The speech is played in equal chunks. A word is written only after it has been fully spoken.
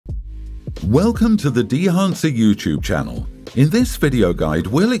Welcome to the Dehancer YouTube channel. In this video guide,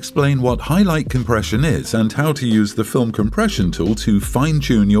 we'll explain what highlight compression is and how to use the film compression tool to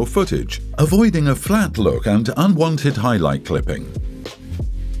fine-tune your footage, avoiding a flat look and unwanted highlight clipping.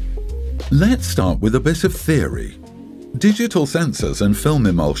 Let's start with a bit of theory. Digital sensors and film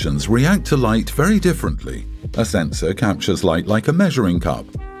emulsions react to light very differently. A sensor captures light like a measuring cup.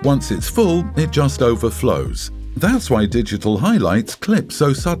 Once it's full, it just overflows. That's why digital highlights clip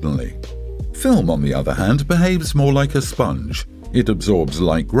so suddenly. Film, on the other hand, behaves more like a sponge. It absorbs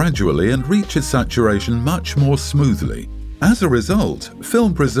light gradually and reaches saturation much more smoothly. As a result,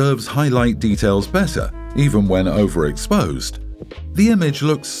 film preserves highlight details better, even when overexposed. The image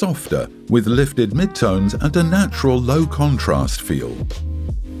looks softer, with lifted midtones and a natural low-contrast feel.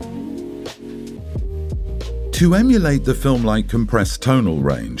 To emulate the film-like compressed tonal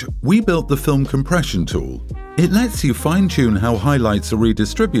range, we built the film compression tool. It lets you fine-tune how highlights are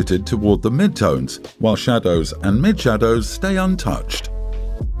redistributed toward the midtones, while shadows and mid-shadows stay untouched.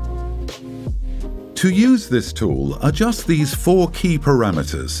 To use this tool, adjust these 4 key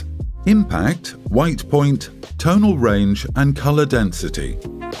parameters: impact, white point, tonal range, and color density.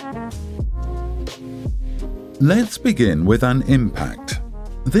 Let's begin with an impact.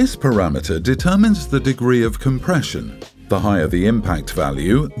 This parameter determines the degree of compression. The higher the impact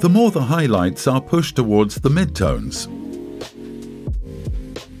value, the more the highlights are pushed towards the midtones.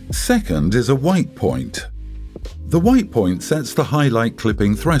 Second is a white point. The white point sets the highlight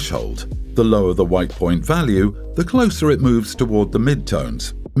clipping threshold. The lower the white point value, the closer it moves toward the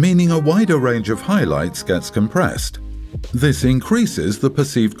midtones, meaning a wider range of highlights gets compressed. This increases the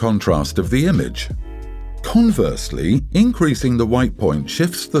perceived contrast of the image. Conversely, increasing the white point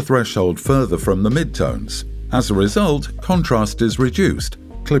shifts the threshold further from the midtones. As a result, contrast is reduced,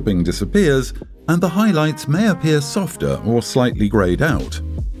 clipping disappears, and the highlights may appear softer or slightly grayed out.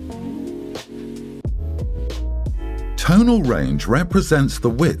 Tonal range represents the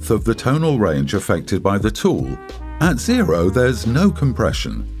width of the tonal range affected by the tool. At 0, there's no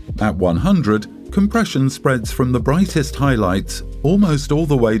compression. At 100, compression spreads from the brightest highlights almost all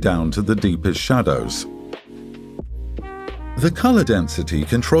the way down to the deepest shadows. The color density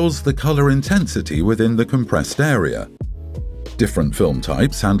controls the color intensity within the compressed area. Different film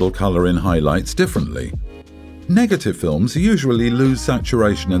types handle color in highlights differently. Negative films usually lose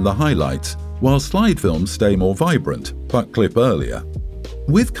saturation in the highlights, while slide films stay more vibrant, but clip earlier.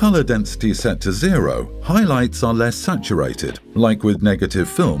 With color density set to 0, highlights are less saturated, like with negative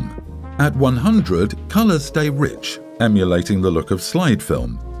film. At 100, colors stay rich, emulating the look of slide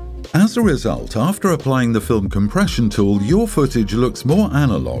film. As a result, after applying the film compression tool, your footage looks more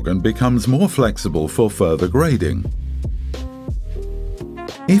analog and becomes more flexible for further grading.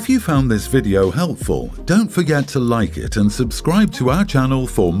 If you found this video helpful, don't forget to like it and subscribe to our channel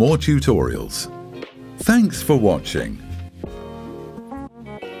for more tutorials. Thanks for watching.